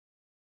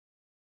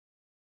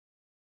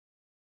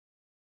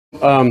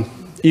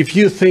If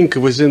you think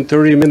within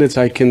 30 minutes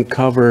I can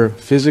cover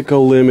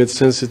physical limits,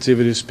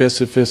 sensitivity,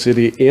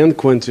 specificity, and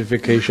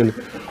quantification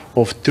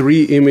of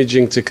 3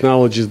 imaging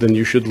technologies, then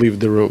you should leave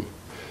the room.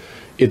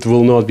 It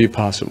will not be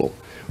possible.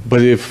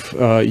 But if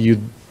you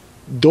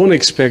don't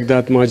expect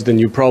that much, then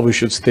you probably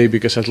should stay,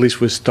 because at least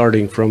we're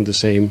starting from the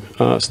same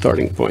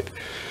starting point.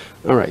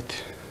 All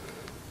right.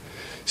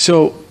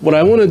 So what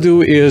I want to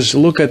do is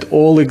look at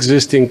all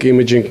existing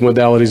imaging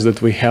modalities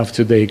that we have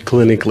today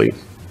clinically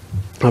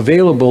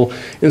available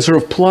and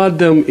sort of plot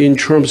them in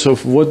terms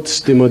of what's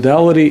the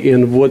modality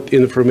and what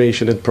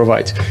information it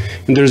provides.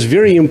 And there's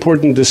very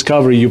important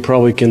discovery you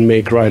probably can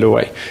make right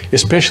away,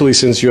 especially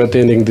since you're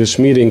attending this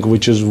meeting,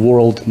 which is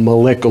World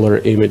Molecular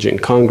Imaging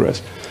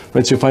Congress.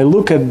 Right, so if I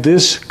look at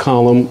this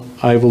column,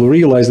 I will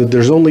realize that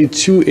there's only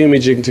 2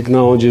 imaging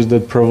technologies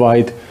that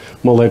provide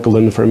molecular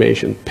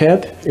information,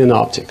 PET and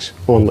optics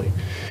only.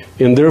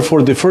 And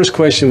therefore, the first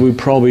question we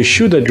probably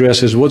should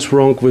address is what's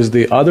wrong with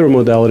the other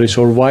modalities,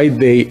 or why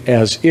they,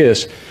 as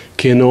is,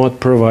 cannot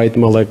provide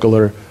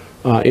molecular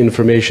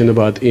information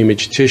about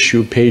image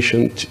tissue,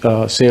 patient,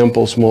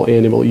 sample, small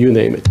animal, you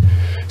name it.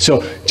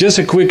 So just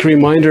a quick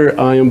reminder,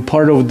 I am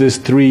part of this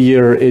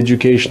 3-year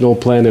educational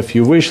plan, if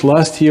you wish.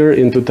 Last year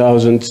in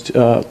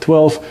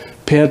 2012,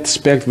 PET,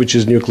 SPECT, which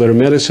is nuclear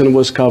medicine,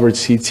 was covered,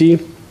 CT.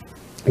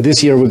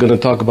 This year, we're going to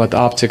talk about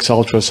optics,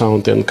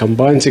 ultrasound, and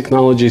combined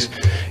technologies.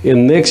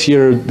 And next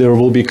year, there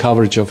will be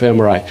coverage of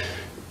MRI.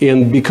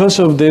 And because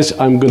of this,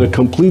 I'm going to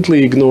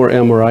completely ignore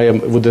MRI.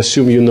 I would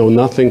assume you know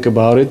nothing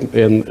about it,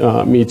 and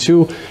me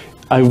too.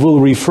 I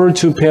will refer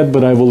to PET,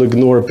 but I will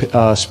ignore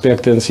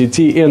SPECT and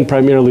CT. And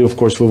primarily, of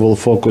course, we will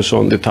focus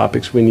on the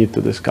topics we need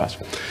to discuss.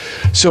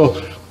 So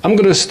I'm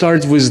going to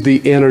start with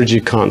the energy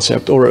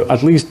concept, or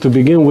at least to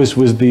begin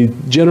with the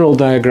general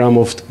diagram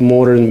of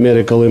modern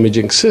medical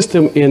imaging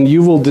system, and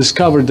you will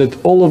discover that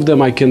all of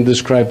them I can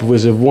describe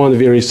with one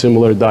very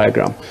similar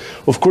diagram.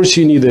 Of course,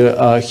 you need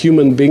a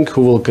human being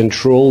who will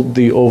control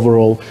the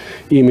overall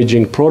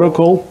imaging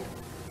protocol.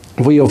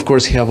 We, of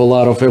course, have a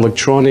lot of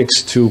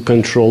electronics to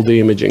control the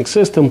imaging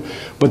system,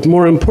 but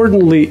more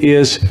importantly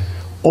is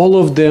all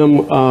of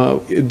them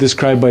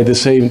described by the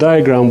same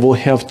diagram will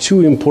have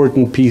 2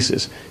 important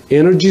pieces.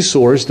 Energy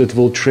source that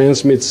will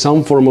transmit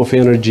some form of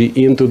energy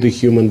into the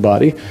human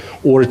body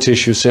or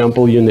tissue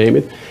sample, you name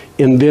it.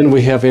 And then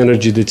we have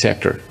energy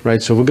detector, right?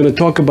 So we're going to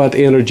talk about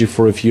energy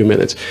for a few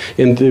minutes.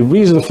 And the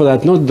reason for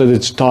that, not that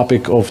it's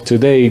topic of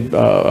today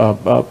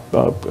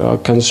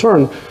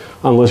concern,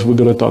 unless we're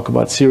going to talk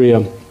about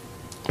Syria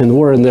and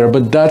war in there,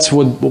 but that's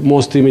what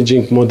most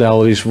imaging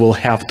modalities will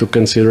have to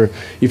consider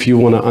if you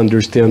want to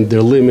understand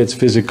their limits,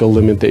 physical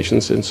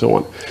limitations, and so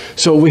on.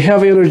 So we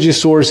have energy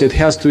source, it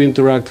has to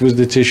interact with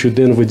the tissue,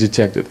 then we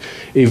detect it.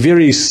 A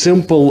very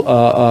simple,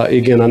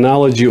 again,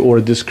 analogy or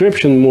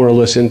description, more or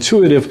less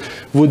intuitive,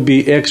 would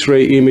be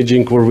X-ray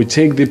imaging, where we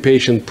take the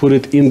patient, put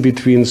it in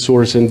between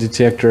source and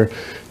detector,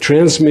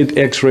 transmit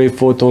X-ray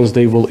photons,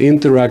 they will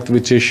interact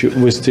with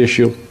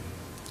tissue,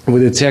 we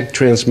detect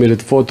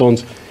transmitted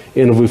photons,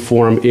 and we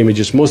form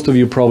images. Most of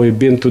you probably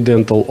been to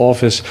dental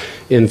office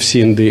and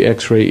seen the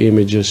X-ray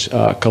images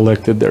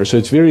collected there. So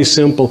it's very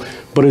simple,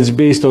 but it's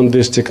based on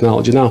this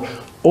technology. Now,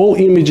 all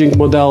imaging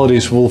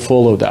modalities will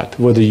follow that,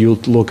 whether you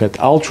look at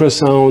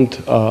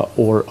ultrasound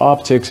or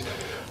optics.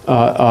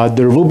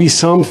 There will be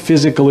some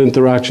physical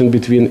interaction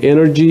between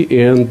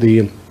energy and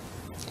the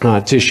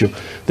tissue.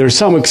 There are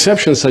some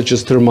exceptions, such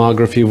as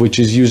thermography, which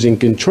is using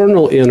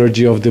internal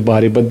energy of the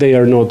body, but they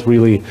are not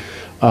really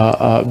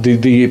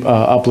the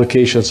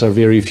applications are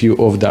very few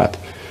of that.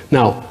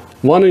 Now,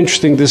 one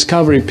interesting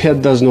discovery,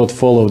 PET does not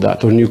follow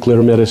that, or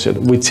nuclear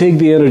medicine. We take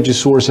the energy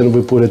source and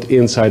we put it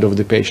inside of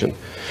the patient.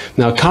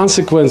 Now,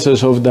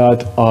 consequences of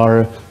that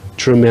are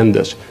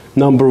tremendous.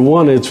 Number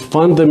one, it's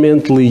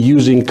fundamentally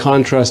using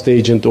contrast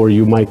agent, or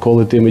you might call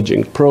it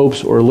imaging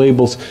probes or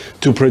labels,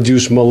 to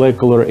produce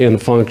molecular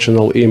and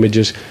functional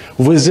images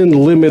within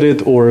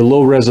limited or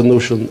low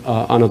resolution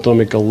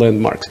anatomical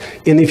landmarks.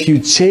 And if you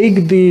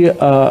take the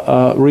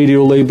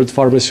radio-labeled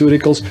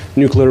pharmaceuticals,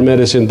 nuclear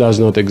medicine does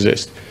not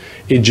exist.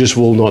 It just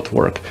will not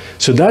work.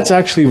 So that's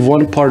actually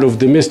one part of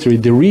the mystery.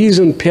 The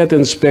reason PET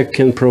and SPECT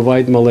can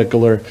provide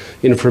molecular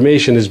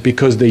information is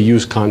because they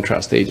use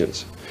contrast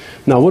agents.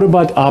 Now, what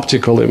about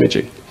optical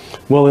imaging?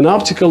 Well, in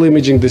optical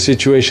imaging, the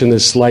situation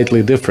is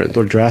slightly different,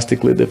 or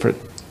drastically different,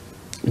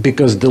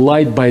 because the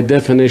light, by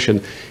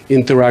definition,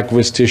 interact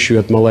with tissue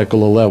at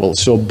molecular level.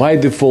 So by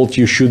default,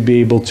 you should be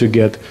able to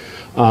get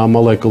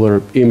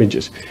molecular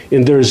images.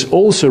 And there is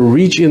also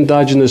rich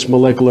endogenous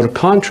molecular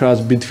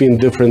contrast between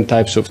different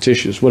types of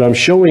tissues. What I'm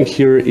showing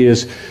here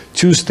is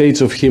 2 states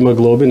of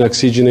hemoglobin,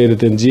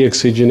 oxygenated and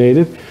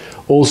deoxygenated,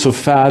 also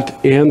fat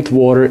and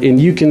water, and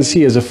you can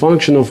see as a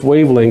function of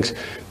wavelengths,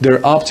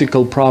 their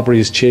optical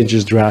properties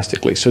changes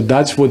drastically. So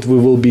that's what we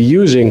will be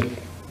using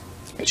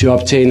to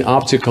obtain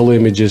optical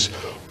images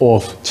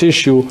of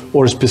tissue,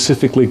 or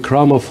specifically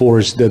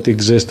chromophores that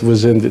exist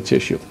within the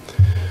tissue.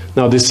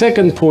 Now, the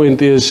second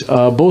point is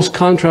both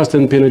contrast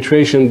and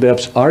penetration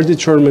depths are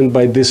determined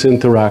by this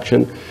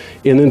interaction.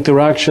 An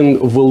interaction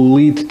will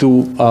lead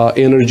to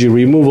energy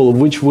removal,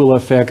 which will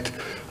affect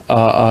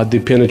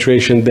the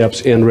penetration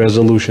depths and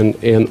resolution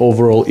and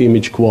overall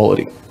image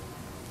quality,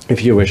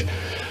 if you wish.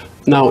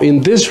 Now,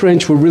 in this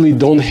range, we really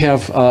don't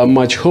have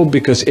much hope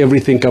because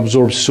everything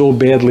absorbs so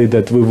badly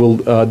that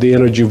the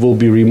energy will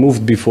be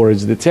removed before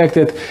it's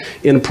detected.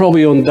 And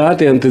probably on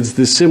that end, it's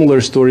the similar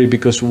story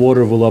because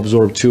water will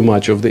absorb too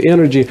much of the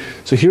energy.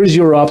 So here's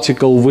your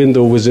optical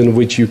window within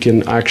which you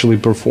can actually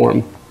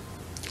perform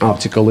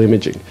optical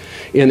imaging.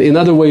 And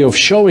another way of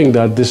showing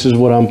that, this is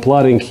what I'm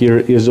plotting here,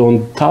 is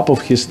on top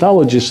of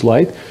histology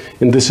slide,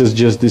 and this is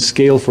just the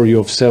scale for you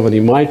of 70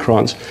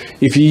 microns.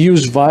 If you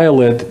use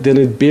violet, then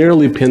it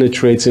barely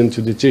penetrates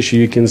into the tissue.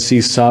 You can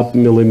see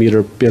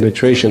sub-millimeter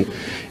penetration.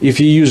 If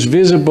you use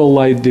visible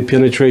light, the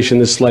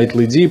penetration is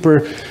slightly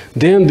deeper.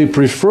 Then the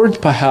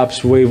preferred, perhaps,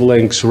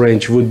 wavelengths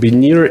range would be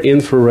near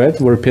infrared,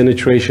 where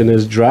penetration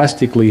is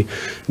drastically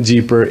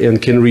deeper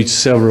and can reach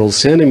several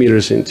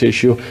centimeters in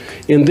tissue.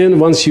 And then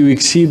once you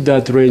exceed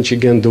that range,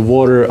 again, the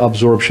water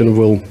absorption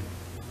will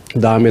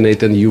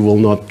dominate and you will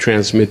not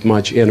transmit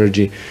much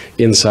energy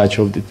inside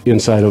of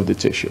the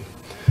tissue.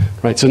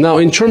 Right, so now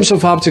in terms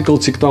of optical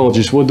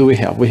technologies, what do we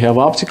have? We have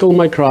optical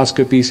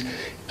microscopies,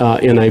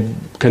 and I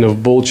kind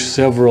of bulge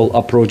several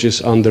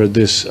approaches under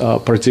this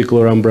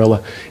particular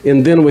umbrella.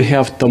 And then we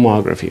have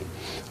tomography,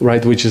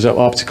 right, which is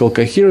optical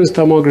coherence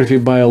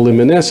tomography,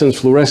 bioluminescence,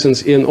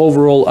 fluorescence, and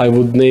overall I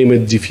would name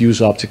it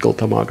diffuse optical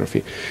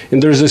tomography.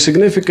 And there's a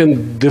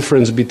significant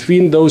difference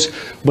between those,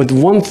 but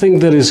one thing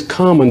that is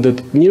common,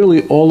 that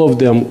nearly all of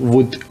them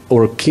would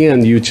or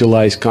can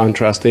utilize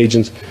contrast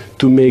agents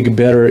to make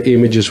better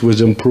images with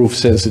improved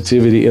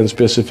sensitivity and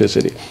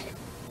specificity.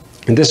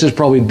 And this is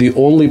probably the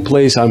only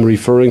place I'm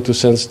referring to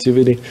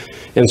sensitivity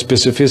and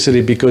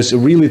specificity, because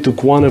really to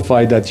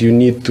quantify that you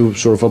need to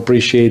sort of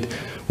appreciate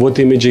what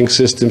imaging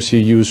systems you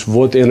use,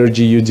 what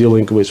energy you're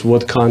dealing with,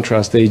 what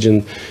contrast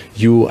agent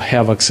you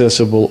have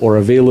accessible or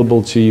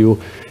available to you,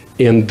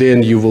 and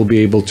then you will be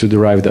able to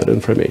derive that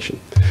information.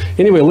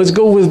 Anyway, let's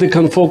go with the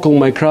confocal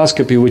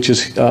microscopy, which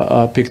is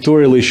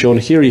pictorially shown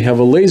here. You have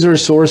a laser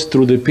source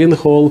through the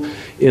pinhole.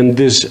 In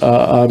this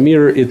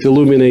mirror, it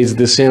illuminates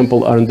the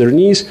sample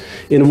underneath.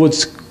 And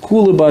what's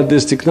cool about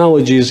this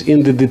technology is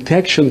in the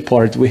detection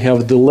part, we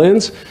have the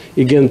lens,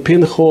 again,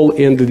 pinhole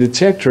and the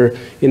detector.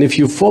 And if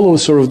you follow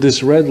sort of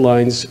these red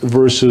lines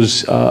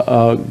versus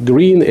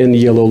green and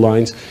yellow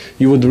lines,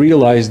 you would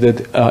realize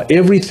that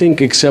everything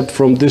except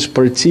from this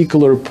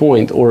particular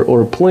point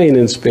or plane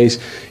in space,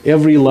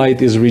 every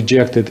light is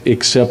rejected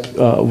except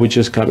which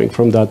is coming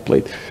from that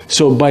plate.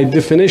 So by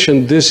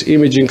definition, this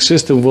imaging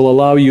system will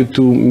allow you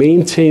to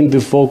maintain the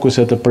focus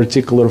at a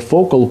particular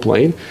focal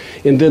plane,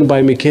 and then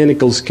by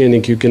mechanical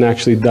scanning, you can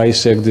actually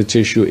dissect the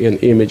tissue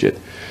and image it.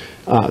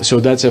 So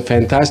that's a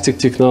fantastic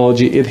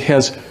technology. It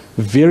has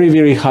very,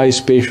 very high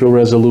spatial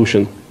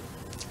resolution.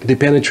 The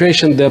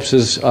penetration depth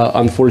is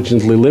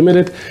unfortunately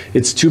limited.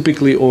 It's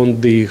typically on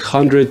the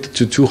 100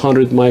 to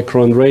 200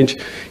 micron range,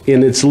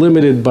 and it's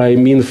limited by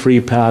mean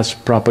free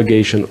path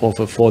propagation of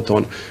a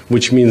photon,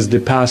 which means the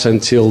path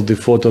until the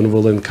photon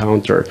will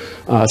encounter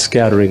a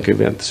scattering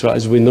event. So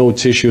as we know,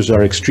 tissues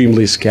are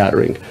extremely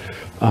scattering,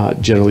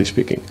 generally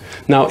speaking.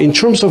 Now, in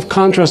terms of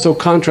contrast or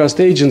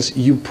contrast agents,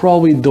 you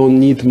probably don't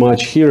need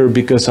much here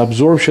because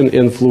absorption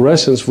and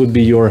fluorescence would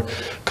be your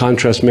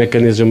contrast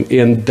mechanism,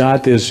 and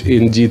that is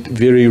indeed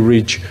very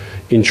rich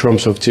in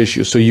terms of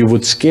tissue. So you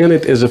would scan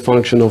it as a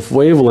function of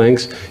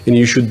wavelengths, and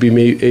you should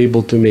be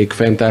able to make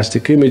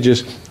fantastic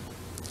images.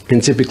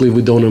 And typically,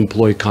 we don't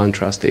employ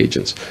contrast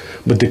agents,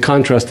 but the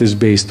contrast is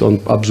based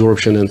on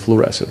absorption and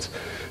fluorescence.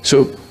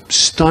 So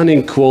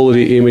stunning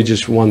quality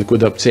images one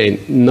could obtain,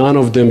 none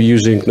of them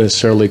using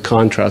necessarily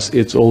contrast.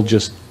 It's all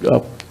just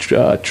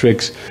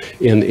tricks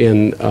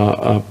in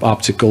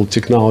optical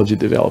technology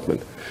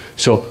development.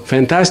 So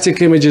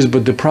fantastic images,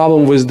 but the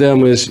problem with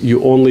them is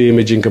you only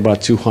imaging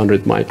about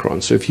 200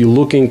 microns. So if you're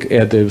looking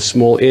at a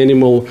small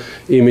animal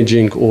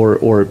imaging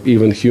or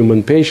even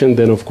human patient,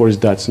 then of course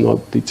that's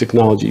not the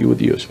technology you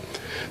would use.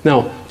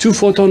 Now,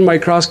 two-photon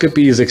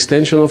microscopy is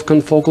extension of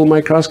confocal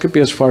microscopy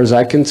as far as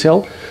I can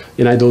tell,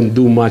 and I don't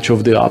do much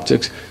of the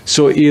optics.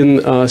 So in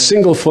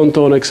single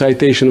photon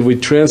excitation, we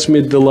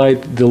transmit the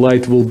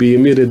light will be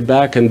emitted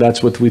back, and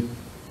that's what we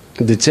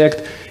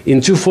detect.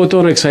 In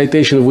two-photon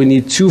excitation, we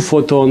need two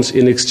photons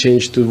in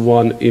exchange to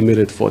one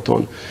emitted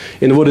photon.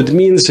 And what it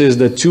means is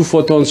that two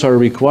photons are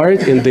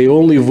required, and they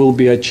only will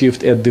be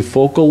achieved at the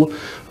focal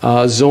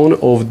zone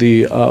of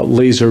the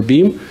laser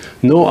beam.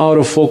 No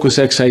out-of-focus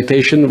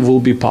excitation will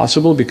be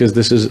possible because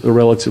this is,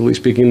 relatively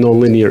speaking,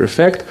 nonlinear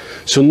effect.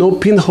 So no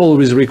pinhole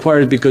is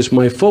required because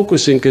my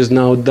focusing is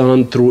now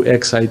done through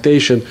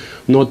excitation,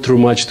 not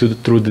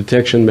through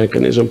detection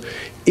mechanism.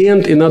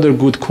 And another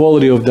good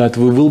quality of that,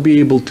 we will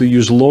be able to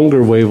use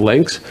longer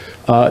wavelengths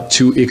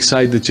to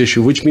excite the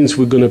tissue, which means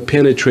we're going to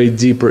penetrate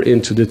deeper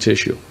into the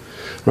tissue.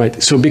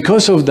 right? So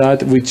because of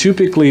that, we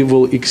typically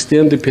will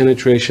extend the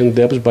penetration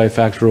depth by a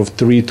factor of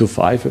 3 to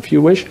 5, if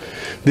you wish.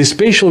 The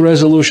spatial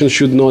resolution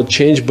should not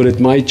change, but it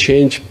might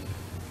change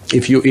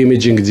if you're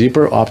imaging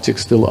deeper.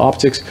 Optics, still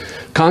optics.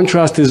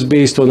 Contrast is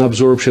based on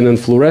absorption and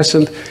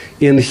fluorescent.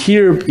 And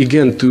here,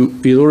 again,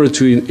 in order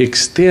to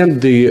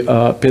extend the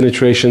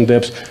penetration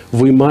depth,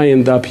 we might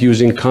end up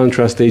using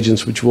contrast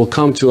agents, which will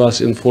come to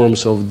us in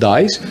forms of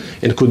dyes,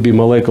 and could be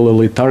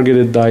molecularly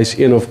targeted dyes,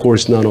 and of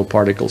course,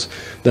 nanoparticles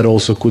that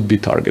also could be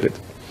targeted.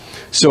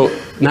 So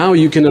now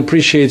you can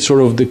appreciate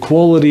sort of the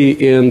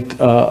quality and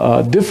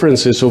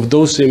differences of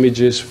those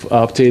images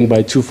obtained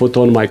by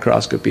two-photon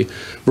microscopy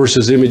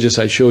versus images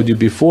I showed you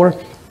before.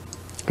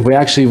 We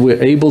actually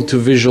were able to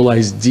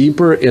visualize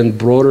deeper and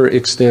broader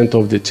extent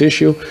of the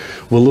tissue.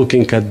 We're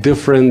looking at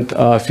different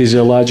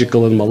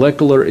physiological and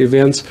molecular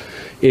events.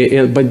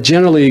 But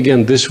generally,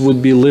 again, this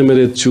would be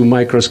limited to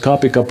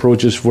microscopic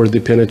approaches where the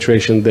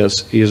penetration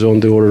depth is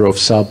on the order of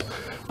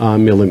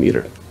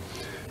sub-millimeter.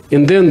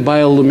 And then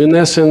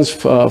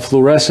bioluminescence,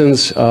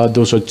 fluorescence,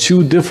 those are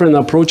two different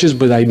approaches,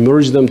 but I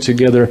merged them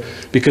together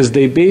because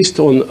they based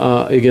on,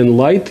 again,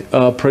 light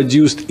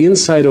produced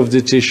inside of the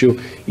tissue,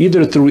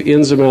 either through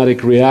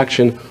enzymatic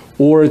reaction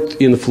or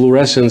in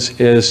fluorescence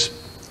as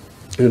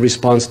in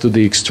response to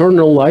the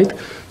external light.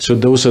 So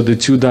those are the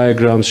two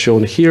diagrams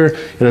shown here.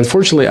 And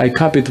unfortunately, I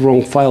copied the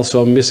wrong file,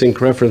 so I'm missing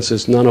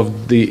references. None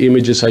of the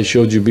images I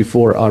showed you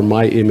before are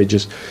my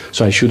images,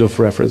 so I should have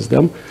referenced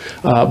them.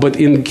 But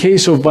in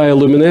case of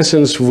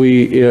bioluminescence,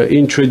 we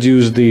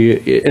introduce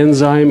the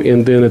enzyme,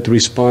 and then it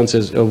responds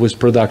with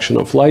production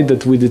of light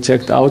that we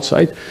detect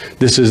outside.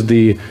 This is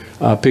the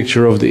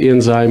picture of the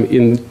enzyme.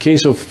 In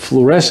case of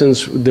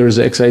fluorescence, there's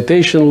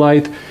excitation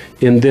light,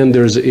 and then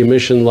there's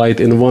emission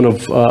light, and one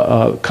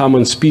of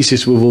common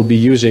species we will be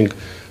using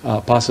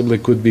possibly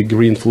could be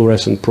green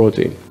fluorescent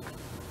protein.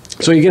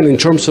 So again, in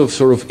terms of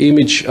sort of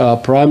image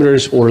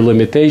parameters or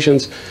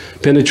limitations,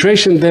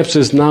 penetration depth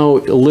is now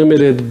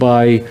limited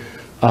by,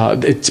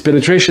 its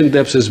penetration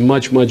depth is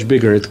much, much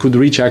bigger. It could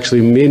reach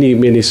actually many,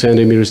 many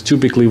centimeters,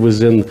 typically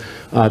within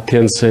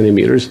 10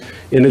 centimeters.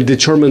 And it's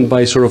determined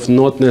by sort of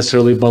not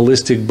necessarily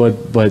ballistic,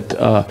 but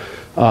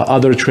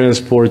other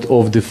transport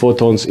of the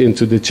photons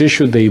into the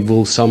tissue. They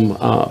will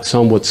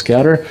somewhat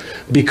scatter.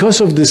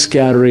 Because of the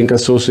scattering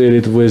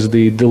associated with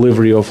the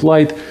delivery of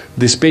light,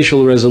 the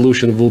spatial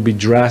resolution will be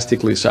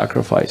drastically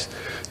sacrificed.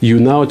 You're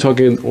now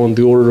talking on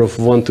the order of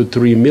 1 to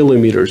 3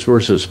 millimeters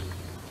versus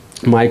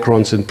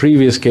microns in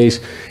previous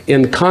case.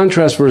 In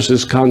contrast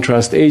versus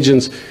contrast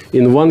agents,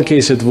 in one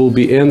case it will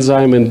be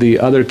enzyme, in the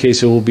other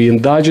case it will be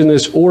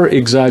endogenous or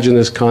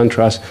exogenous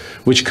contrast,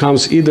 which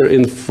comes either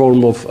in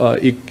form of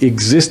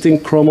existing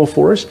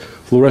chromophores,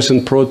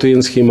 fluorescent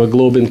proteins,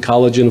 hemoglobin,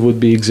 collagen would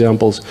be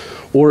examples,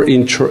 or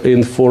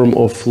in form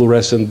of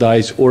fluorescent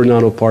dyes or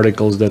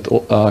nanoparticles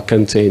that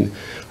contain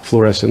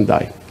fluorescent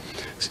dye.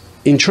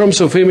 In terms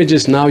of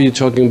images, now you're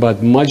talking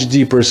about much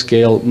deeper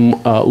scale,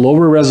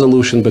 lower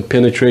resolution, but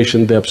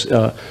penetration depths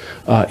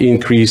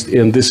increased.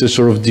 And this is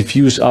sort of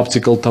diffuse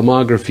optical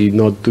tomography,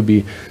 not to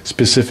be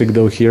specific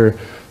though here.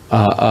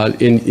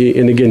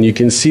 And again, you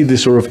can see the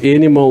sort of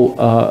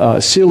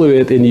animal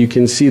silhouette, and you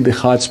can see the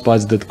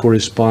hotspots that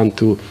correspond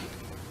to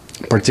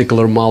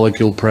particular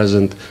molecule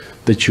present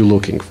that you're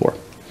looking for.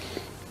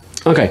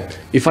 Okay,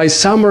 if I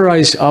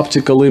summarize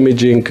optical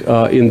imaging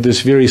in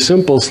this very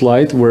simple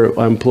slide where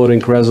I'm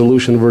plotting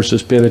resolution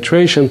versus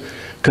penetration,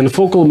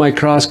 confocal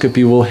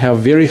microscopy will have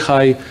very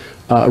high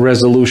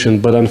resolution,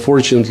 but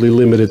unfortunately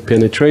limited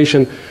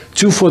penetration.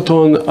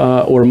 Two-photon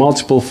or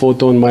multiple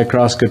photon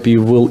microscopy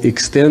will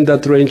extend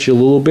that range a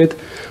little bit,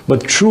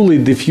 but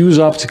truly diffuse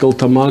optical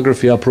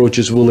tomography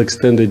approaches will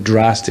extend it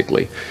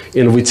drastically.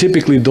 And we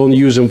typically don't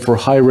use them for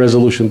high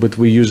resolution, but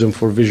we use them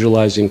for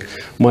visualizing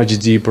much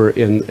deeper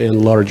and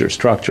larger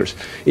structures.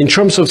 In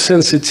terms of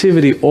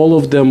sensitivity, all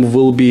of them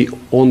will be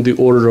on the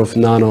order of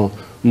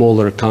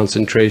nanomolar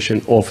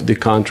concentration of the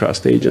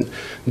contrast agent.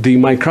 The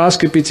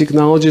microscopy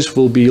technologies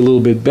will be a little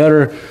bit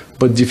better,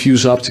 but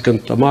diffuse optical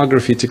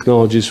tomography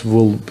technologies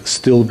will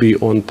still be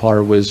on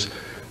par with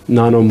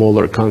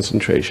nanomolar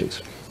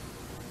concentrations.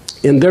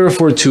 And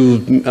therefore,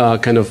 to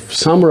kind of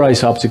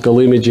summarize optical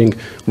imaging,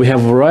 we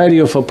have a variety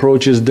of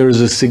approaches. There is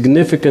a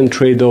significant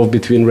trade-off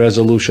between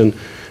resolution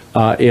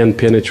and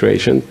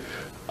penetration,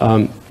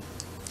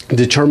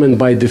 determined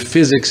by the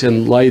physics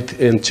and light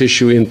and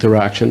tissue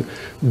interaction.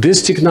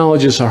 These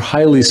technologies are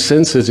highly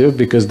sensitive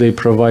because they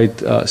provide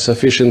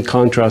sufficient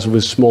contrast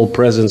with small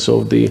presence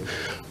of the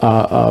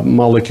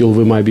molecule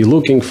we might be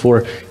looking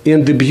for.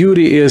 And the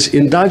beauty is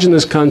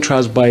endogenous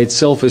contrast by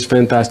itself is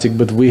fantastic,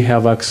 but we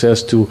have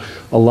access to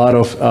a lot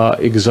of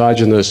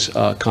exogenous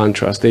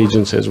contrast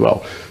agents as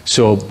well.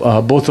 So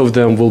both of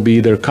them will be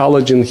either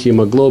collagen,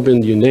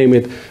 hemoglobin, you name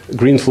it,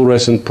 green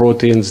fluorescent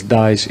proteins,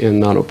 dyes,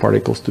 and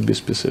nanoparticles to be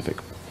specific.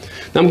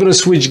 Now I'm going to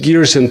switch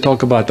gears and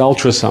talk about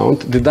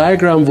ultrasound. The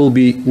diagram will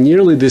be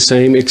nearly the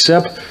same,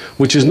 except,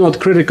 which is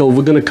not critical,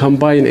 we're going to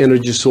combine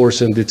energy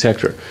source and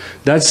detector.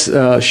 That's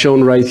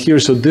shown right here.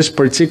 So this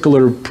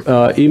particular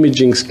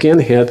imaging scan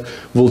head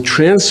will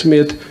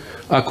transmit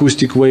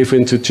acoustic wave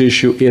into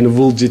tissue and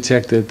will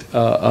detect it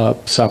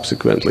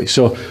subsequently.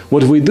 So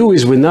what we do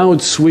is we now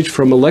switch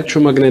from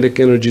electromagnetic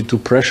energy to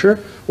pressure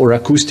or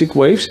acoustic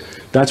waves.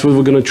 That's what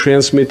we're going to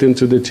transmit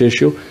into the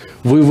tissue.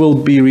 We will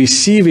be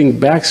receiving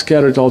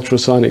backscattered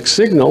ultrasonic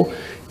signal,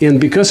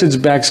 and because it's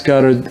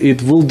backscattered,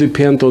 it will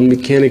depend on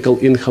mechanical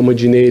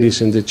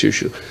inhomogeneities in the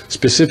tissue,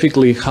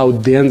 specifically how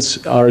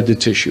dense are the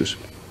tissues,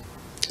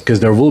 because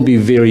there will be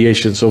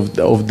variations of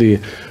the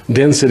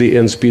density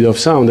and speed of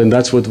sound, and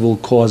that's what will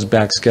cause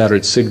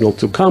backscattered signal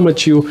to come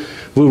at you.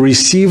 We'll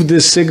receive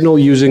this signal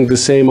using the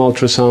same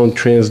ultrasound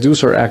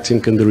transducer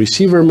acting in the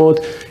receiver mode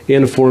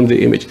and form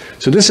the image.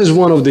 So this is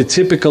one of the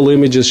typical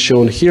images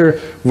shown here,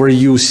 where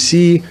you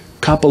see a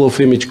couple of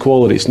image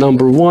qualities.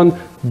 Number one,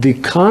 the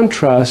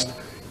contrast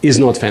is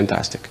not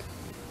fantastic.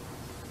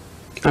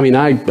 I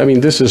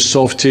mean, this is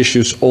soft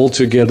tissues all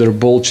together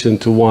bulged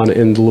into one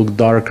and look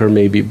darker,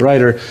 maybe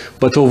brighter,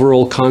 but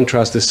overall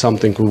contrast is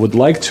something we would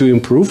like to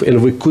improve,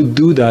 and we could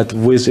do that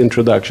with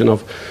introduction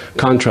of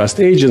contrast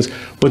agents.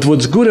 But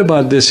what's good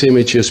about this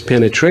image is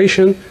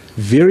penetration,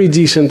 very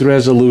decent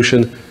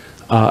resolution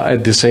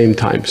at the same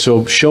time.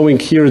 So showing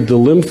here the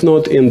lymph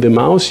node in the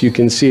mouse, you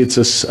can see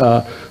it's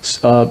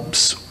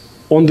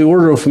on the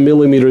order of a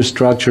millimeter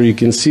structure. You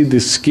can see the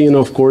skin,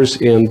 of course,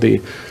 and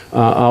the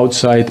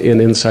outside and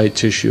inside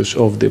tissues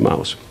of the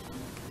mouse.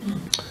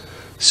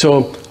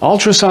 So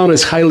ultrasound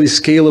is highly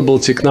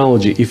scalable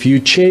technology. If you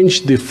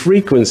change the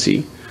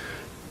frequency,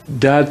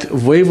 that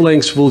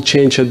wavelengths will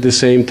change at the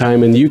same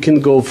time, and you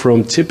can go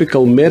from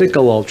typical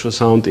medical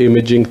ultrasound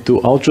imaging to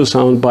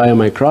ultrasound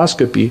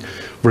biomicroscopy,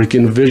 where you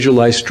can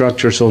visualize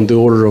structures on the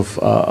order of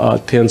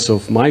tenths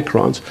of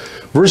microns,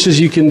 versus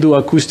you can do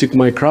acoustic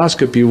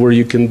microscopy, where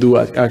you can do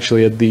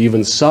actually at the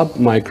even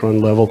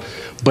sub-micron level,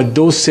 but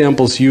those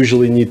samples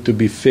usually need to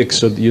be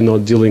fixed, so you're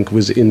not dealing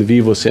with in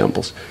vivo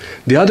samples.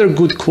 The other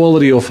good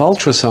quality of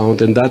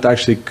ultrasound, and that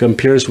actually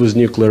compares with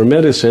nuclear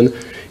medicine,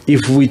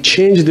 if we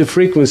change the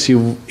frequency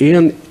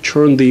and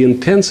turn the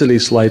intensity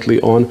slightly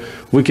on,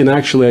 we can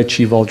actually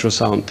achieve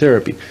ultrasound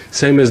therapy.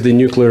 Same as the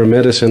nuclear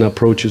medicine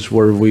approaches,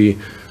 where we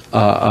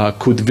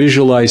could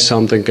visualize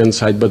something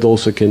inside, but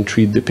also can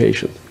treat the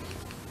patient.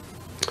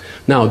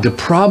 Now, the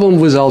problem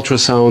with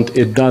ultrasound,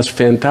 it does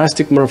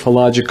fantastic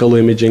morphological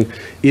imaging.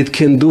 It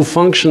can do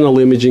functional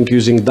imaging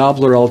using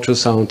Doppler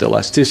ultrasound,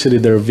 elasticity.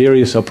 There are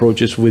various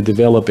approaches we're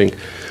developing.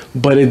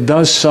 But it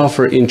does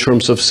suffer in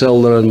terms of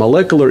cellular and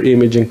molecular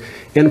imaging,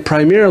 and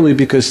primarily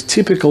because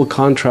typical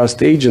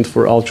contrast agent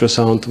for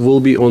ultrasound will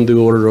be on the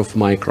order of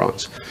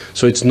microns.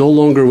 So it's no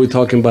longer we're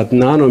talking about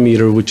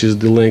nanometer, which is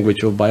the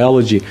language of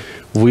biology.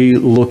 We're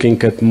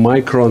looking at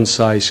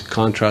micron-size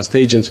contrast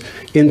agents,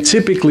 and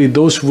typically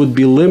those would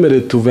be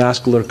limited to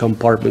vascular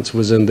compartments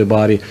within the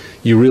body.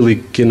 You really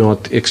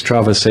cannot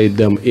extravasate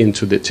them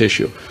into the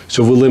tissue.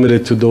 So we're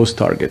limited to those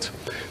targets.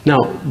 Now,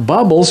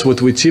 bubbles,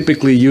 what we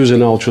typically use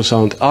in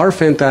ultrasound, are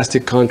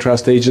fantastic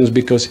contrast agents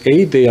because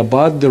A, they are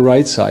about the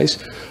right size,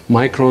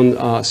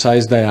 micron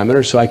size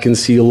diameter, so I can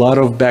see a lot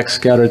of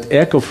backscattered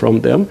echo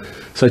from them,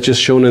 such as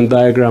shown in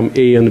diagram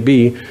A and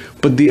B.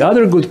 But the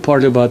other good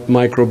part about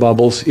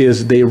microbubbles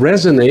is they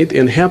resonate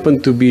and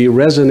happen to be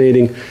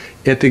resonating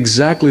at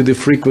exactly the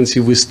frequency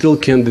we still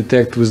can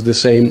detect with the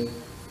same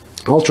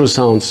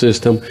ultrasound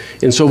system.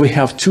 And so we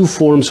have two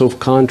forms of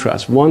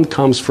contrast. One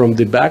comes from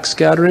the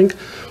backscattering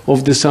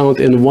of the sound,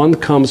 and one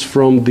comes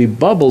from the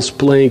bubbles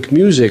playing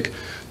music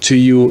to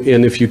you.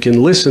 And if you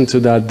can listen to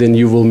that, then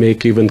you will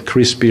make even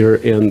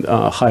crispier and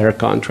higher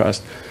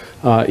contrast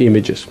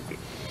images.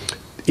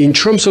 In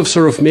terms of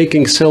sort of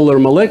making cellular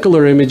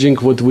molecular imaging,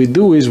 what we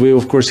do is we,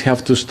 of course,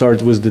 have to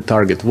start with the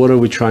target. What are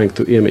we trying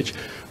to image?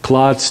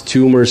 Clots,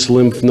 tumors,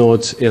 lymph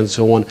nodes, and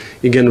so on.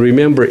 Again,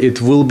 remember,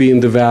 it will be in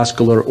the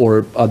vascular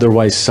or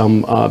otherwise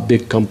some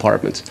big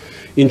compartments.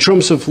 In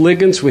terms of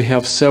ligands, we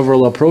have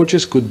several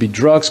approaches. Could be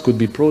drugs, could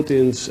be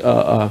proteins,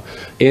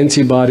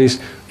 antibodies.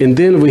 And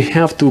then we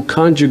have to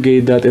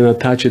conjugate that and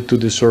attach it to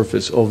the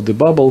surface of the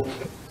bubble.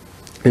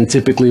 And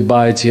typically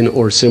biotin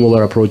or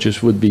similar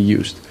approaches would be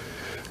used.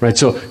 Right,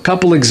 so a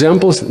couple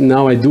examples.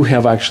 Now I do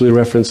have actually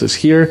references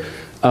here.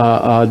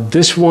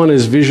 This one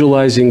is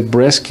visualizing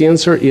breast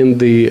cancer in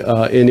the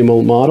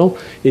animal model,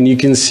 and you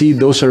can see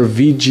those are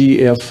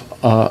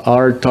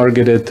VGFR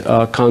targeted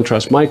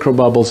contrast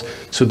microbubbles,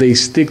 so they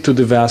stick to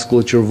the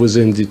vasculature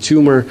within the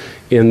tumor,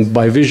 and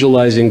by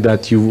visualizing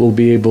that you will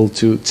be able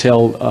to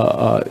tell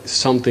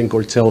something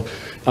or tell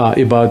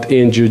about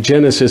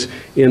angiogenesis.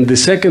 And the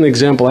second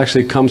example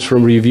actually comes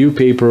from review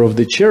paper of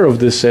the chair of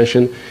this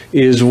session,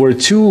 is where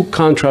two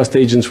contrast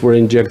agents were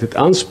injected,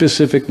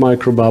 unspecific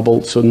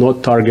microbubble, so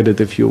not targeted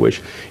if you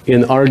wish,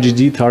 and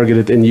RGD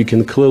targeted, and you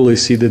can clearly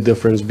see the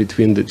difference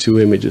between the two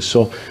images.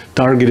 So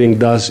targeting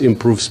does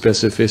improve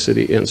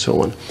specificity and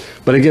so on.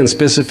 But again,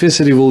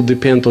 specificity will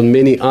depend on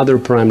many other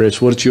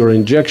parameters. What's your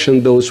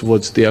injection dose?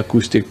 What's the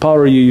acoustic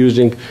power you're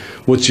using?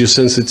 What's your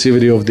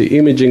sensitivity of the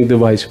imaging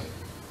device?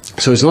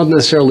 So it's not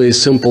necessarily a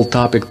simple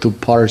topic to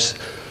parse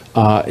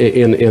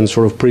and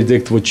sort of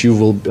predict what you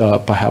will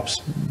perhaps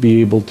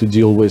be able to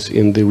deal with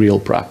in the real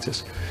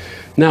practice.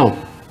 Now,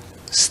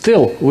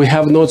 Still, we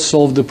have not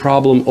solved the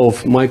problem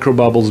of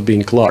microbubbles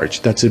being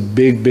large. That's a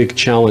big, big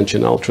challenge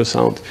in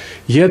ultrasound.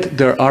 Yet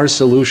there are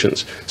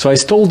solutions. So I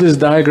stole this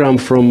diagram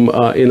from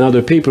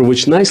another paper,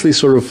 which nicely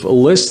sort of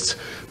lists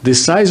the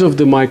size of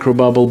the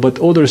microbubble, but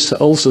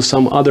also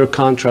some other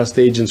contrast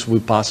agents we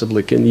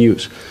possibly can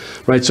use.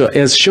 Right, so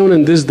as shown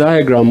in this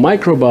diagram,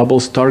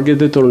 microbubbles,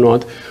 targeted or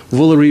not,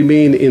 will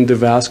remain in the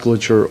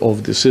vasculature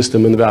of the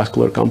system in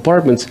vascular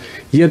compartments,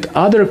 yet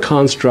other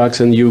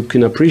constructs, and you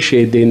can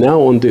appreciate they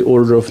now on the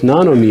order of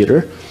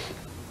nanometer,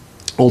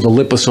 although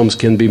liposomes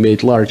can be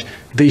made large,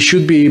 they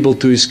should be able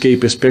to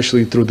escape,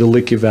 especially through the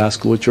leaky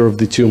vasculature of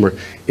the tumor,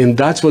 and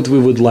that's what we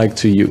would like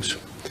to use.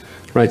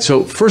 Right,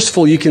 so first of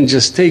all, you can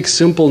just take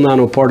simple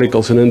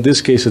nanoparticles, and in this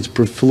case, it's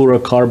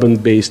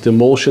perfluorocarbon-based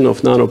emulsion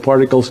of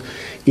nanoparticles,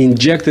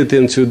 inject it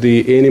into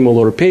the animal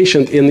or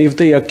patient, and if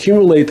they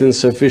accumulate in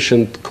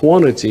sufficient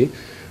quantity,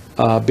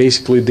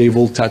 basically they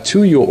will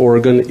tattoo your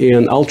organ,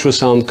 and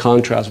ultrasound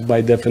contrast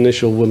by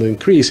definition will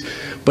increase.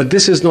 But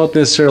this is not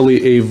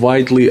necessarily a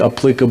widely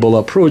applicable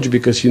approach,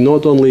 because you're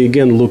not only,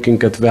 again,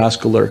 looking at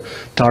vascular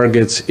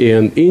targets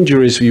and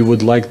injuries, you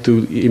would like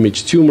to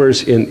image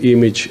tumors and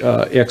image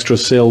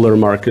extracellular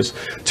markers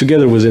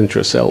together with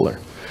intracellular.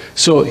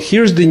 So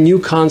here's the new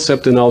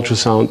concept in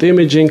ultrasound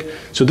imaging.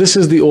 So this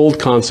is the old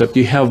concept.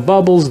 You have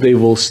bubbles, they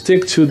will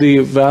stick to the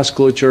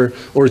vasculature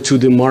or to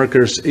the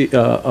markers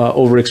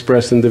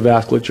overexpressed in the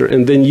vasculature,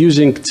 and then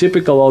using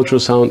typical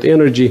ultrasound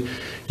energy,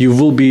 you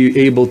will be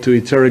able to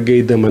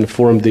interrogate them and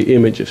form the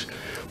images.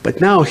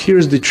 But now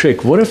here's the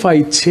trick. What if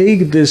I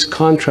take this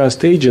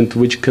contrast agent,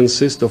 which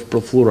consists of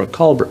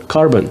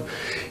perfluorocarbon,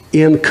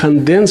 and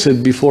condense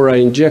it before I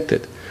inject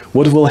it?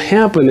 What will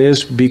happen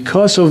is,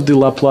 because of the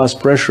Laplace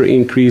pressure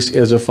increase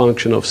as a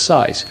function of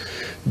size,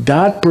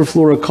 that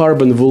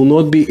perfluorocarbon will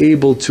not be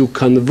able to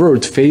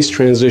convert phase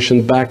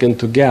transition back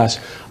into gas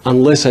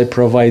unless I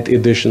provide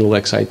additional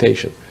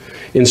excitation.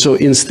 And so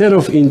instead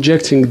of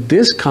injecting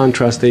this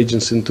contrast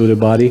agents into the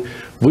body,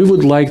 we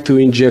would like to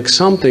inject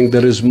something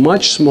that is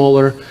much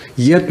smaller,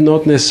 yet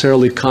not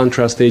necessarily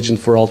contrast agent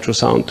for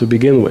ultrasound to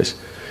begin with.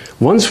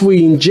 Once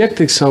we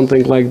inject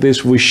something like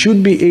this, we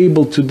should be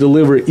able to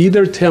deliver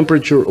either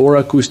temperature or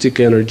acoustic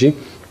energy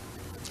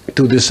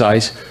to the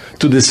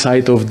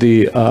site of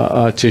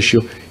the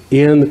tissue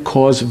and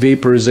cause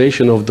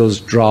vaporization of those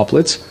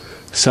droplets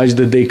such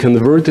that they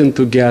convert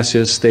into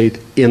gaseous state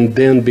and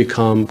then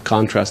become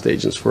contrast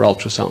agents for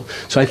ultrasound.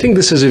 So I think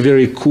this is a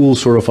very cool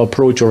sort of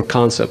approach or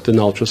concept in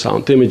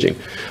ultrasound imaging.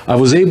 I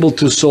was able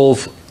to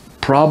solve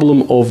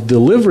problem of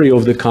delivery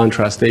of the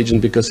contrast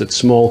agent because it's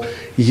small,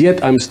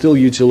 yet I'm still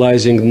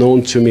utilizing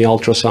known to me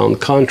ultrasound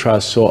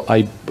contrast, so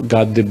I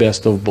got the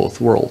best of both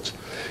worlds,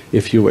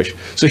 if you wish.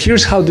 So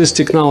here's how this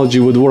technology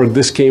would work.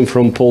 This came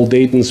from Paul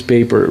Dayton's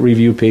paper,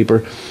 review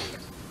paper.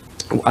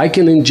 I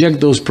can inject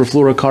those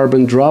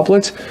perfluorocarbon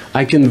droplets.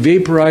 I can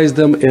vaporize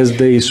them as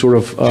they sort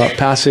of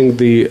passing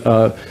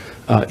the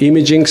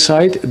imaging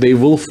site. They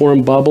will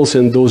form bubbles,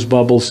 and those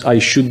bubbles I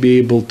should be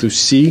able to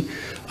see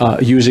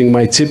using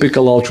my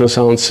typical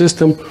ultrasound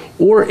system.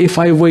 Or if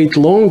I wait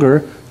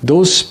longer,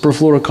 those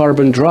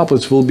perfluorocarbon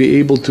droplets will be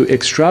able to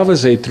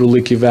extravasate through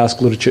leaky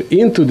vasculature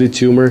into the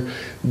tumor.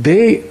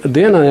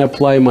 Then I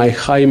apply my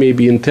high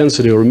maybe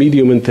intensity or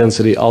medium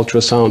intensity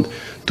ultrasound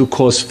to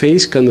cause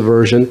phase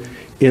conversion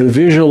and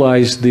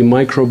visualize the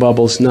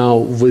microbubbles now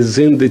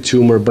within the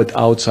tumor but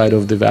outside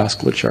of the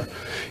vasculature.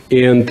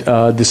 And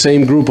the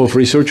same group of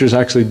researchers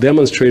actually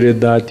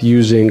demonstrated that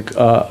using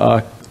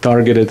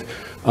targeted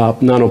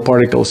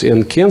nanoparticles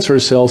in cancer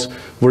cells,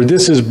 where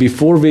this is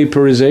before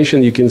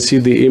vaporization. You can see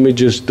the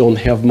images don't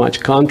have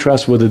much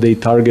contrast, whether they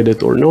target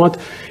it or not.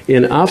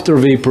 And after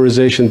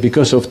vaporization,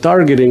 because of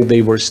targeting,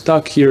 they were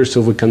stuck here,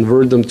 so we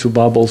convert them to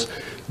bubbles.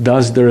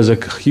 Thus, there is a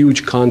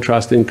huge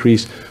contrast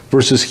increase,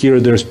 versus here,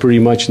 there's pretty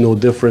much no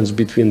difference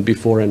between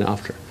before and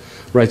after.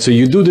 Right, so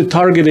you do the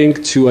targeting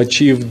to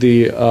achieve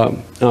the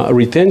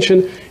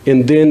retention,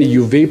 and then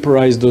you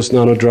vaporize those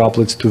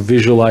nanodroplets to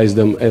visualize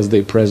them as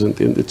they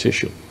present in the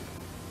tissue.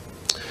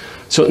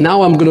 So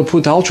now I'm going to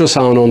put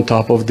ultrasound on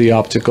top of the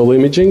optical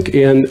imaging,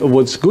 and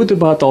what's good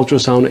about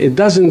ultrasound, it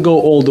doesn't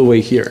go all the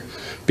way here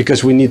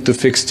because we need to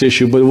fix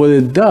tissue, but what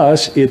it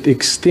does, it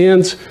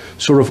extends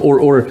sort of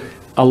or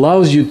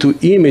allows you to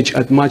image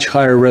at much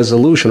higher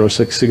resolution or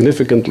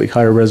significantly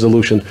higher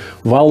resolution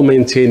while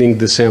maintaining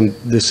the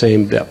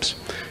same depths,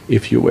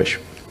 if you wish.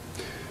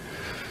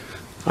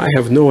 I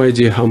have no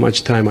idea how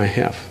much time I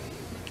have.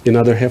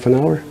 Another half an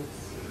hour?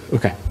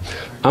 Okay.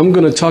 I'm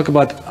going to talk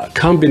about a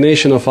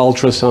combination of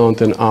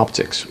ultrasound and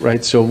optics,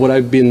 right? So what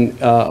I've been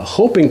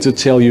hoping to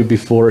tell you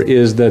before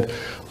is that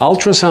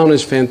ultrasound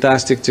is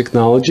fantastic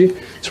technology.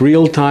 It's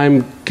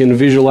real-time, can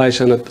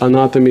visualize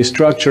anatomy,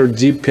 structure,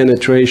 deep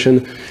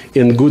penetration,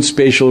 and good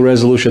spatial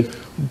resolution,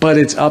 but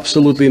it's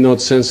absolutely not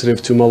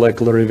sensitive to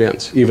molecular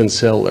events, even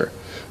cellular,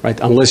 right?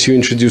 Unless you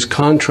introduce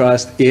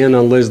contrast and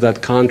unless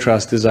that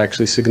contrast is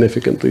actually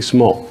significantly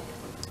small.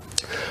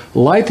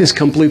 Light is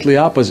completely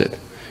opposite.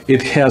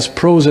 It has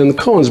pros and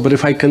cons, but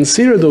if I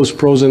consider those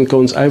pros and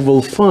cons, I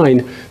will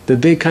find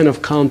that they kind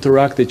of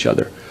counteract each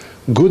other.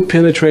 good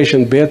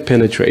penetration, bad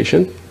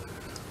penetration,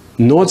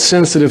 not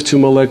sensitive to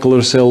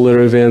molecular cellular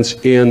events,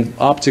 and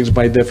optics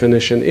by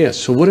definition is.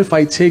 So what if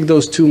I take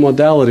those two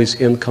modalities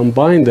and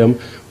combine them?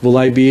 Will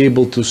I be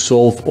able to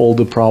solve all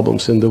the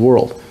problems in the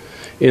world?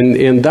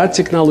 And that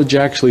technology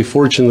actually,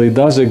 fortunately,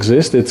 does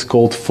exist. It's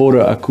called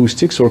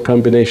photoacoustics, or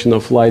combination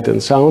of light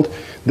and sound.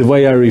 The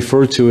way I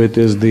refer to it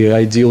is the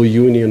ideal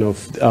union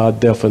of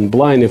deaf and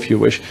blind, if you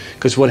wish.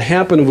 Because what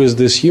happened with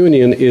this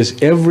union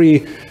is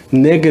every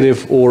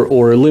negative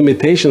or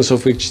limitations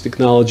of each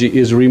technology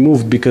is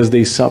removed because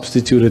they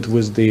substitute it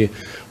with the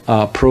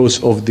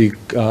pros of the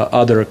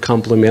other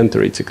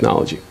complementary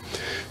technology.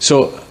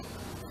 So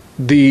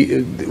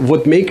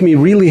what make me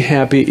really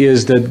happy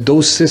is that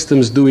those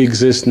systems do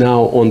exist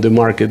now on the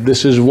market.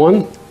 This is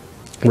one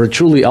where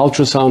truly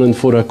ultrasound and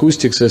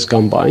photoacoustics is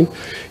combined.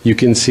 You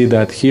can see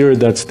that here,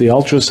 that's the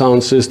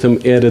ultrasound system,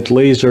 added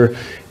laser,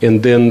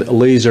 and then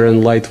laser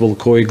and light will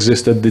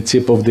coexist at the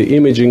tip of the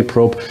imaging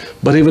probe.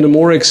 But even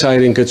more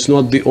exciting, it's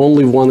not the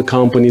only one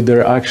company.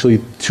 There are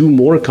actually two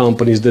more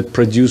companies that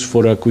produce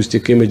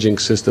photoacoustic imaging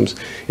systems.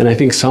 And I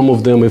think some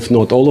of them, if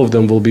not all of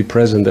them, will be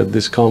present at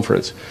this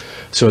conference.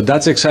 So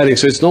that's exciting.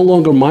 So it's no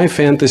longer my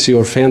fantasy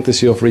or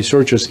fantasy of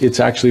researchers.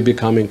 It's actually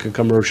becoming a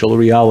commercial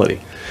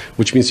reality,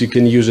 which means you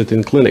can use it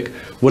in clinic.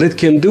 What it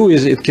can do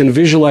is it can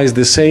visualize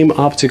the same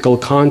optical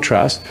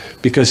contrast,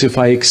 because if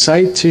I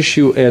excite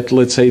tissue at,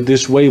 let's say,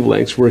 this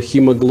wavelengths where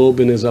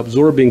hemoglobin is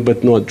absorbing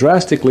but not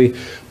drastically,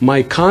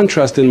 my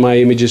contrast in my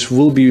images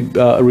will be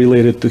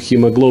related to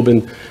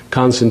hemoglobin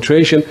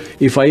concentration.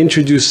 If I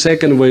introduce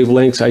second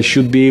wavelengths, I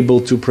should be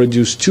able to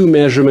produce two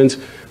measurements.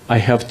 I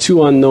have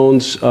two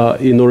unknowns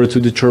in order to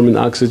determine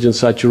oxygen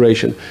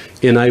saturation,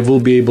 and I will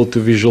be able to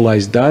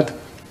visualize that.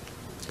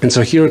 And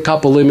so here are a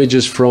couple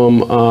images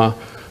from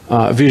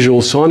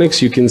visual sonics.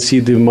 You can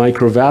see the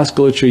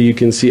microvasculature, you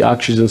can see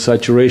oxygen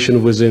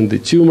saturation within the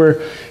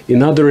tumor.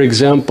 Another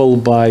example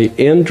by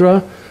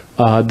Andra.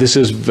 This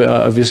is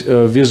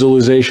a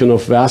visualization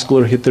of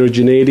vascular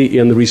heterogeneity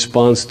in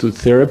response to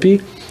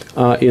therapy.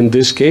 In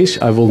this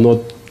case, I will not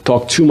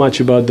talk too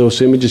much about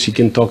those images. You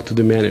can talk to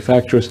the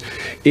manufacturers.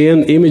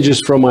 And images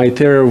from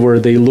iTero where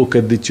they look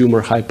at the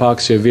tumor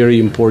hypoxia, very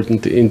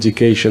important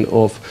indication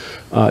of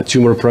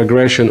tumor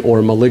progression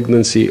or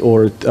malignancy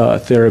or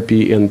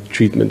therapy and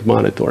treatment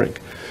monitoring,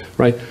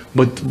 right?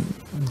 But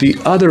the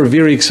other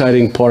very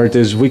exciting part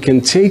is we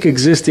can take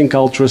existing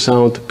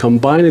ultrasound,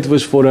 combine it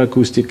with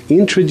photoacoustic,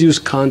 introduce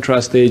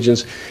contrast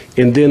agents,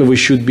 and then we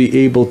should be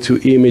able to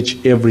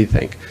image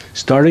everything,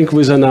 starting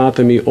with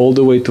anatomy all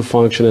the way to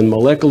function and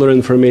molecular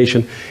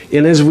information.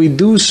 And as we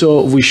do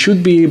so, we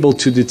should be able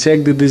to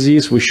detect the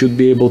disease, we should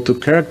be able to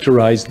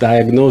characterize,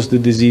 diagnose the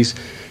disease,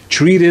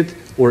 treat it,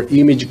 or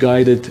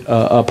image-guided,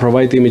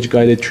 provide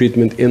image-guided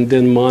treatment, and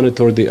then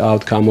monitor the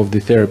outcome of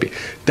the therapy.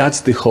 That's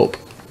the hope.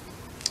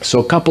 So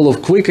a couple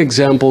of quick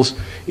examples.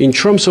 In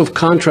terms of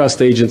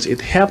contrast agents, it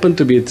happened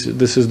to be,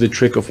 this is the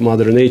trick of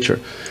Mother Nature.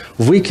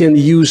 We can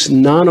use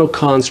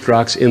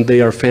nanoconstructs, and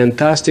they are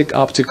fantastic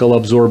optical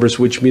absorbers,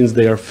 which means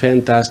they are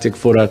fantastic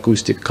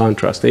photoacoustic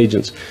contrast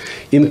agents.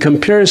 In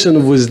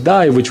comparison with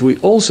dye, which we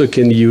also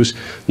can use,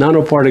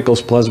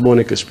 nanoparticles,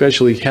 plasmonic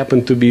especially,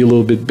 happen to be a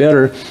little bit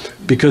better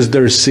because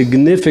there's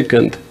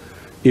significant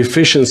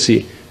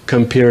efficiency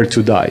compared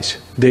to dyes.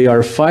 They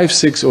are 5,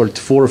 6, or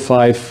 4,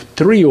 5,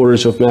 3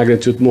 orders of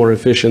magnitude more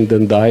efficient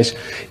than dyes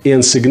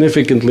and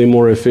significantly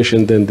more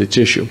efficient than the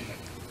tissue.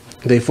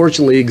 They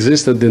fortunately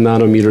exist at the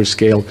nanometer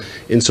scale,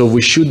 and so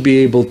we should be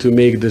able to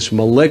make this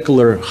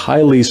molecular,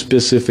 highly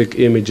specific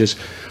images,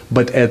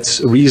 but at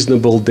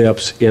reasonable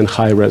depths and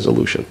high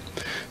resolution.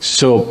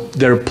 So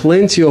there are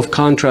plenty of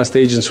contrast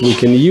agents we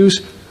can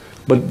use,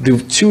 but the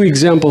two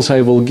examples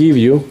I will give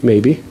you,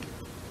 maybe,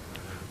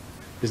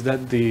 is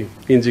that the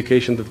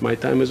indication that my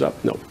time is up?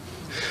 No.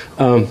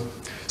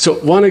 So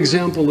one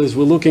example is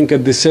we're looking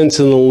at the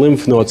sentinel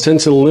lymph node.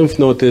 Sentinel lymph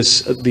node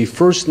is the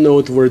first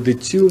node where the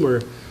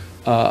tumor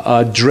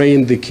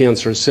drained the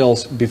cancer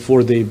cells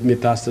before they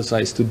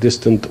metastasize to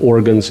distant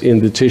organs in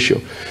the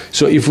tissue.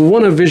 So if we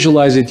want to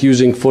visualize it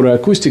using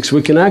photoacoustics,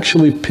 we can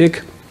actually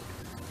pick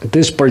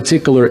this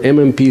particular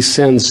MMP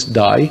sense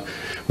dye,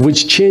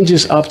 which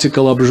changes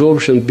optical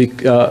absorption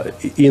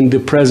in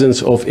the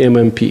presence of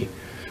MMP,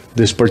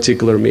 this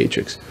particular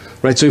matrix.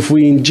 Right, so if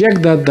we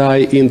inject that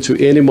dye into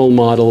animal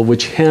model,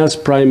 which has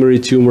primary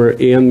tumor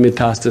and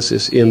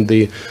metastasis in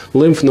the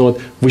lymph node,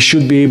 we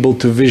should be able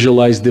to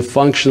visualize the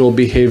functional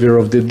behavior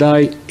of the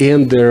dye,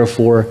 and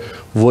therefore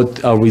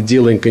what are we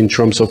dealing in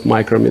terms of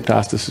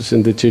micrometastasis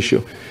in the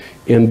tissue.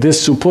 And this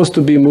is supposed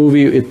to be a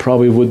movie, it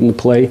probably wouldn't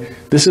play.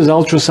 This is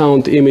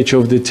ultrasound image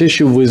of the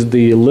tissue with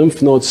the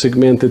lymph node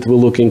segmented. We're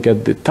looking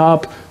at the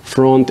top,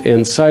 front,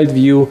 and side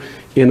view.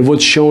 And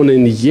what's shown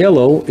in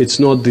yellow, it's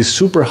not the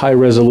super high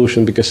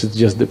resolution because it's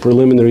just the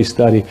preliminary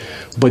study,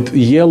 but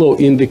yellow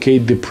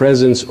indicate the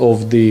presence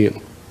of the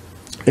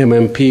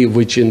MMP,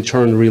 which in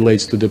turn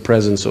relates to the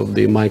presence of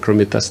the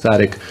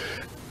micrometastatic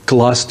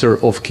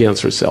cluster of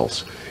cancer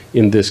cells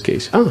in this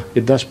case.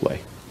 It does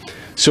play.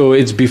 So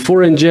it's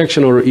before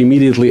injection or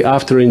immediately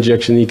after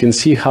injection. You can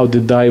see how the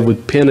dye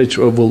would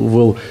penetrate,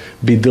 will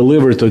be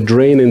delivered or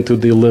drain into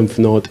the lymph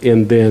node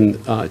and then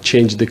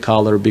change the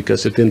color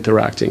because it's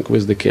interacting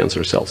with the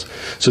cancer cells.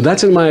 So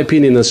that's, in my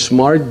opinion, a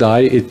smart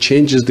dye. It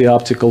changes the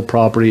optical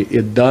property.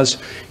 It does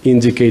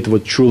indicate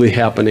what's truly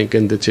happening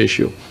in the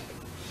tissue.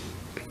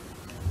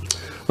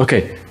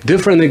 Okay,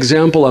 different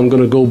example. I'm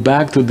going to go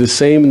back to the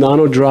same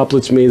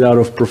nanodroplets made out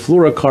of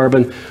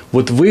perfluorocarbon.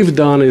 What we've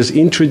done is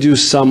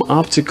introduce some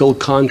optical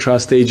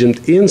contrast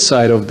agent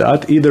inside of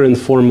that, either in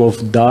form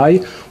of dye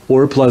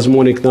or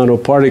plasmonic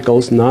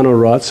nanoparticles,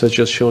 nanorods, such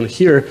as shown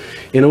here.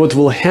 And what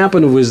will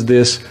happen with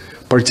this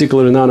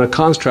particular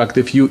nanoconstruct,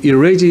 if you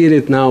irradiate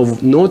it now,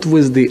 not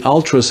with the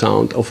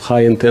ultrasound of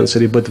high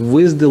intensity, but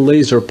with the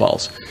laser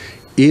pulse,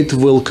 it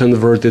will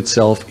convert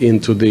itself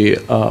into the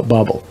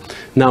bubble.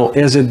 Now,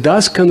 as it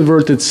does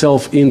convert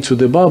itself into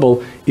the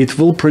bubble, it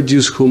will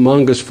produce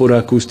humongous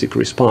photoacoustic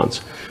response,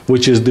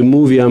 which is the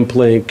movie I'm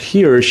playing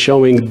here,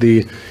 showing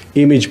the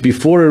image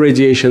before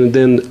irradiation and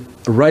then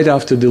right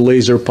after the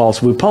laser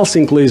pulse. We're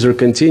pulsing laser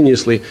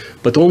continuously,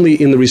 but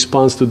only in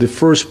response to the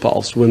first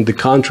pulse. When the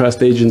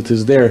contrast agent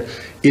is there,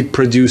 it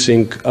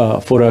producing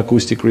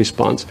photoacoustic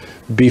response.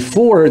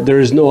 Before,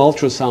 there is no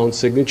ultrasound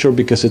signature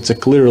because it's a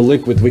clear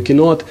liquid. We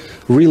cannot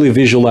really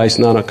visualize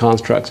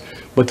nanoconstructs.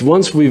 But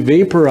once we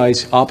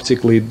vaporize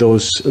optically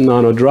those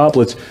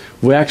nanodroplets,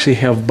 we actually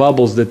have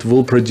bubbles that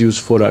will produce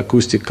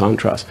photoacoustic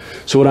contrast.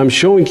 So what I'm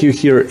showing you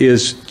here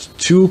is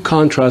two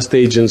contrast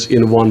agents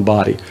in one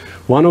body.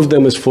 One of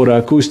them is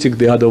photoacoustic,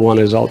 the other one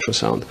is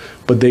ultrasound,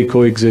 but they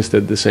coexist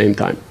at the same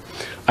time.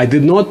 I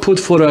did not put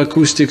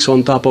photoacoustics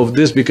on top of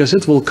this because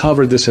it will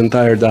cover this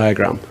entire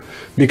diagram,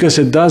 because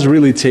it does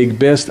really take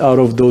best out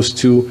of those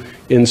two,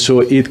 and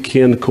so it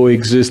can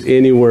coexist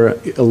anywhere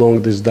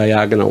along this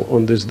diagonal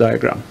on this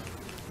diagram.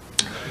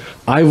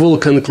 I will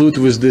conclude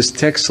with this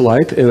text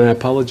slide, and I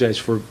apologize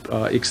for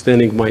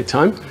extending my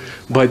time,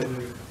 but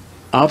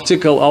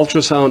optical,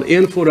 ultrasound,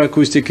 and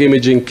photoacoustic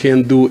imaging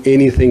can do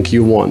anything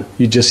you want.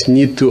 You just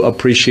need to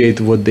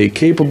appreciate what they're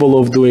capable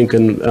of doing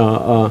and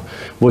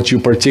what you're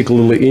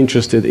particularly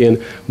interested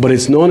in. But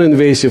it's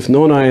non-invasive,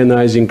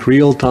 non-ionizing,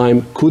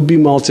 real-time, could be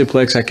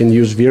multiplex. I can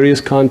use various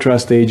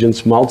contrast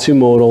agents,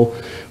 multimodal.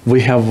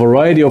 We have a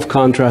variety of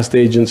contrast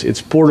agents.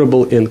 It's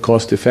portable and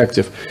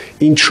cost-effective.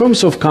 In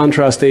terms of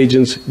contrast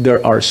agents,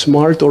 there are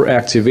smart or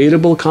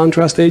activatable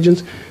contrast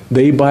agents.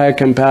 They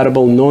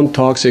biocompatible,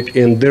 non-toxic,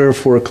 and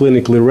therefore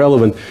clinically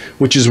relevant,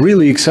 which is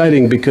really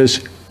exciting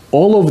because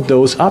all of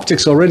those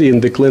optics already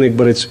in the clinic,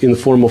 but it's in the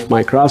form of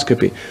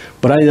microscopy.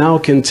 But I now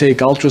can take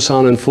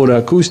ultrasound and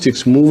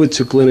photoacoustics, move it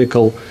to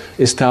clinical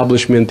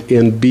establishment,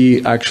 and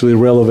be actually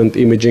relevant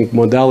imaging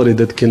modality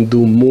that can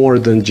do more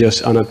than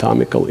just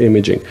anatomical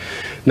imaging.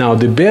 Now,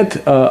 the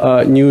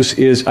bad news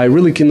is I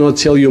really cannot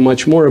tell you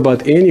much more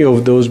about any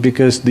of those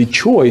because the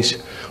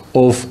choice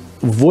of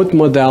what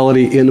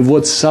modality and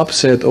what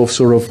subset of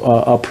sort of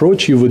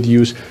approach you would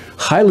use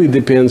highly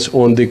depends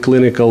on the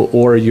clinical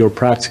or your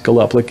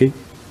practical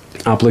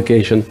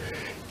application.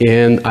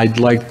 And I'd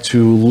like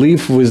to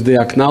leave with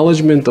the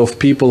acknowledgement of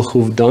people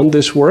who've done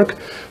this work.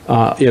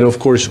 And of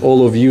course,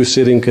 all of you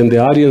sitting in the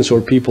audience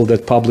or people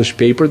that published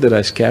paper that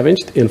I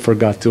scavenged and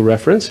forgot to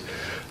reference.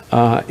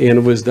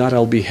 And with that,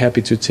 I'll be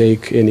happy to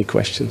take any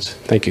questions.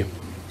 Thank you.